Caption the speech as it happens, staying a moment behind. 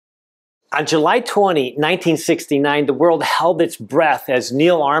On July 20, 1969, the world held its breath as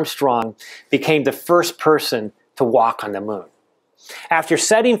Neil Armstrong became the first person to walk on the moon. After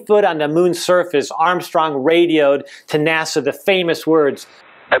setting foot on the moon's surface, Armstrong radioed to NASA the famous words,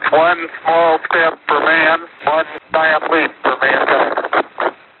 "It's one small step for man, one giant leap for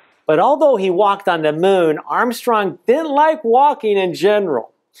mankind." But although he walked on the moon, Armstrong didn't like walking in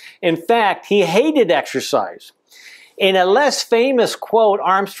general. In fact, he hated exercise. In a less famous quote,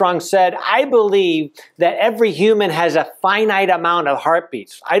 Armstrong said, "I believe that every human has a finite amount of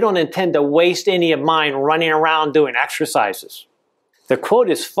heartbeats. I don't intend to waste any of mine running around doing exercises." The quote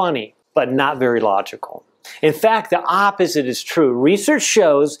is funny, but not very logical. In fact, the opposite is true. Research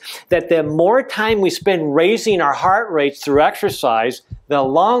shows that the more time we spend raising our heart rates through exercise, the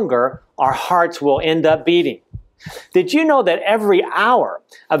longer our hearts will end up beating. Did you know that every hour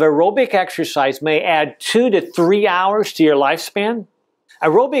of aerobic exercise may add 2 to 3 hours to your lifespan?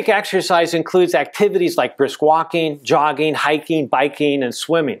 Aerobic exercise includes activities like brisk walking, jogging, hiking, biking, and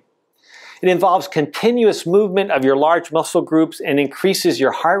swimming. It involves continuous movement of your large muscle groups and increases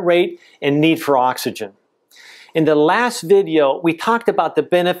your heart rate and need for oxygen. In the last video, we talked about the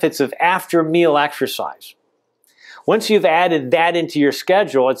benefits of after-meal exercise. Once you've added that into your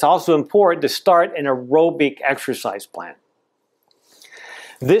schedule, it's also important to start an aerobic exercise plan.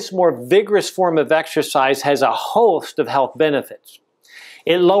 This more vigorous form of exercise has a host of health benefits.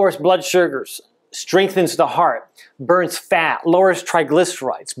 It lowers blood sugars, strengthens the heart, burns fat, lowers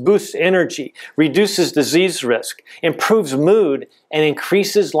triglycerides, boosts energy, reduces disease risk, improves mood, and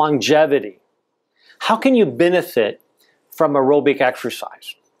increases longevity. How can you benefit from aerobic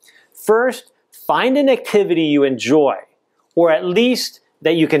exercise? First, find an activity you enjoy, or at least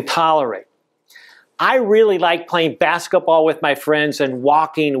that you can tolerate. I really like playing basketball with my friends and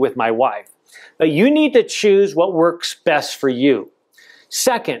walking with my wife, but you need to choose what works best for you.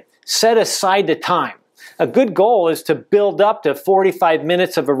 Second, set aside the time. A good goal is to build up to 45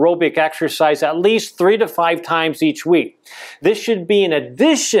 minutes of aerobic exercise at least 3 to 5 times each week. This should be in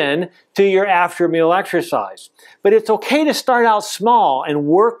addition to your after-meal exercise, but it's okay to start out small and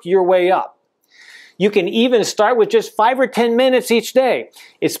work your way up. You can even start with just 5 or 10 minutes each day.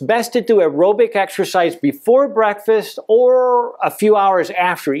 It's best to do aerobic exercise before breakfast or a few hours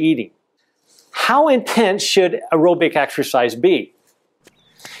after eating. How intense should aerobic exercise be?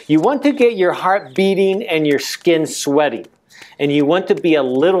 You want to get your heart beating and your skin sweating, and you want to be a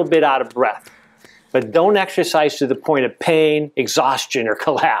little bit out of breath. But don't exercise to the point of pain, exhaustion, or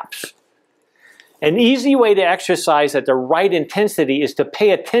collapse. An easy way to exercise at the right intensity is to pay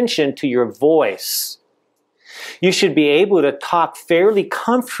attention to your voice. You should be able to talk fairly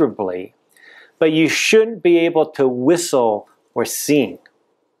comfortably, but you shouldn't be able to whistle or sing.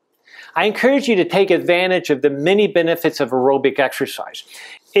 I encourage you to take advantage of the many benefits of aerobic exercise.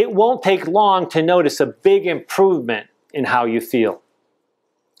 It won't take long to notice a big improvement in how you feel.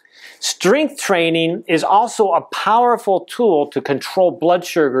 Strength training is also a powerful tool to control blood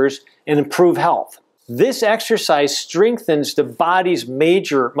sugars and improve health. This exercise strengthens the body's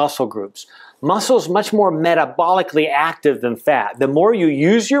major muscle groups. Muscles much more metabolically active than fat. The more you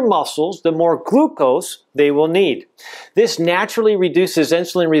use your muscles, the more glucose they will need. This naturally reduces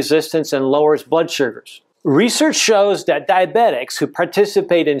insulin resistance and lowers blood sugars. Research shows that diabetics who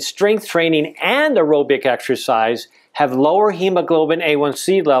participate in strength training and aerobic exercise have lower hemoglobin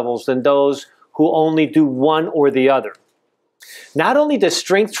A1C levels than those who only do one or the other. Not only does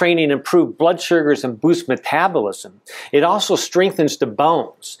strength training improve blood sugars and boost metabolism, it also strengthens the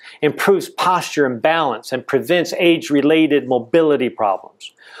bones, improves posture and balance, and prevents age-related mobility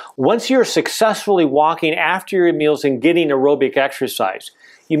problems. Once you're successfully walking after your meals and getting aerobic exercise,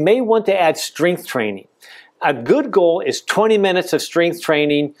 you may want to add strength training. A good goal is 20 minutes of strength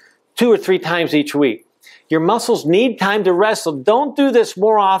training 2 or 3 times each week. Your muscles need time to rest, so don't do this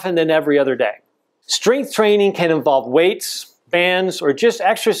more often than every other day. Strength training can involve weights, bands, or just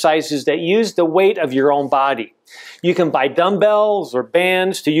exercises that use the weight of your own body. You can buy dumbbells or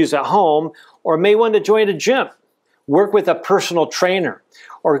bands to use at home, or may want to join a gym, work with a personal trainer,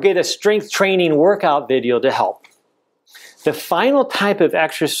 or get a strength training workout video to help. The final type of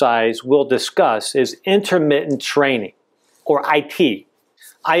exercise we'll discuss is intermittent training, or IT.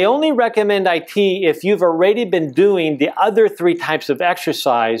 I only recommend IT if you've already been doing the other 3 types of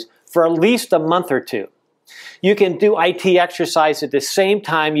exercise for at least a month or 2. You can do IT exercise at the same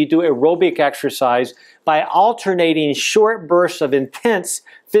time you do aerobic exercise by alternating short bursts of intense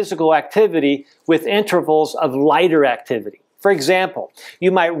physical activity with intervals of lighter activity. For example,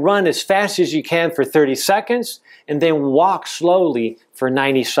 you might run as fast as you can for 30 seconds and then walk slowly for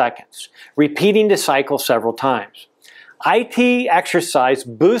 90 seconds, repeating the cycle several times. IT exercise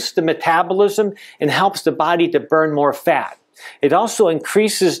boosts the metabolism and helps the body to burn more fat. It also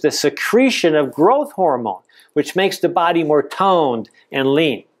increases the secretion of growth hormone, which makes the body more toned and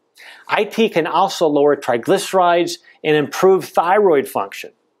lean. IT can also lower triglycerides and improve thyroid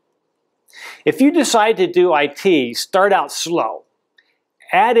function. If you decide to do IT, start out slow.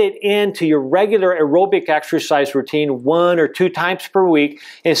 Add it into your regular aerobic exercise routine 1 or 2 times per week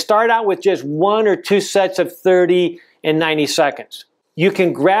and start out with just 1 or 2 sets of 30 and 90 seconds. You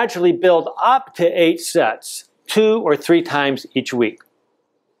can gradually build up to 8 sets, 2 or 3 times each week.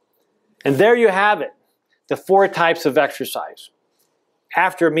 And there you have it, the 4 types of exercise.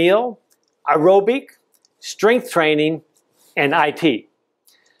 After a meal, aerobic, strength training, and IT.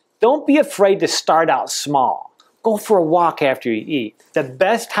 Don't be afraid to start out small. Go for a walk after you eat. The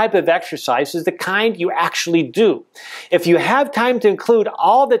best type of exercise is the kind you actually do. If you have time to include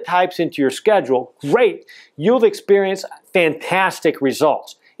all the types into your schedule, great. You'll experience fantastic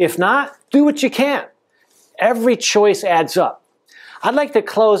results. If not, do what you can. Every choice adds up. I'd like to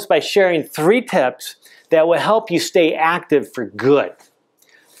close by sharing 3 tips that will help you stay active for good.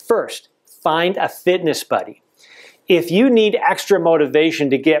 First, find a fitness buddy. If you need extra motivation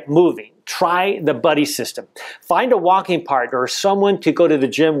to get moving, try the buddy system. Find a walking partner or someone to go to the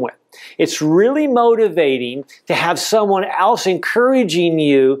gym with. It's really motivating to have someone else encouraging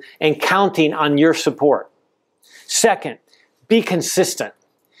you and counting on your support. Second, be consistent.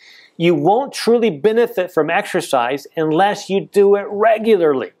 You won't truly benefit from exercise unless you do it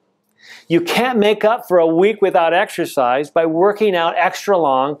regularly. You can't make up for a week without exercise by working out extra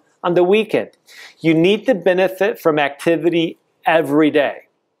long on the weekend. You need to benefit from activity every day.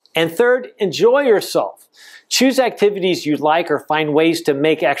 And third, enjoy yourself. Choose activities you like or find ways to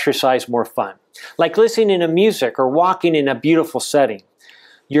make exercise more fun, like listening to music or walking in a beautiful setting.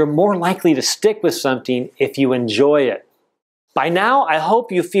 You're more likely to stick with something if you enjoy it. By now, I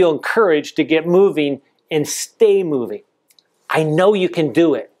hope you feel encouraged to get moving and stay moving. I know you can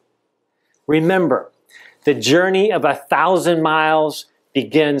do it. Remember, the journey of 1,000 miles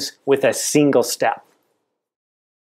begins with a single step.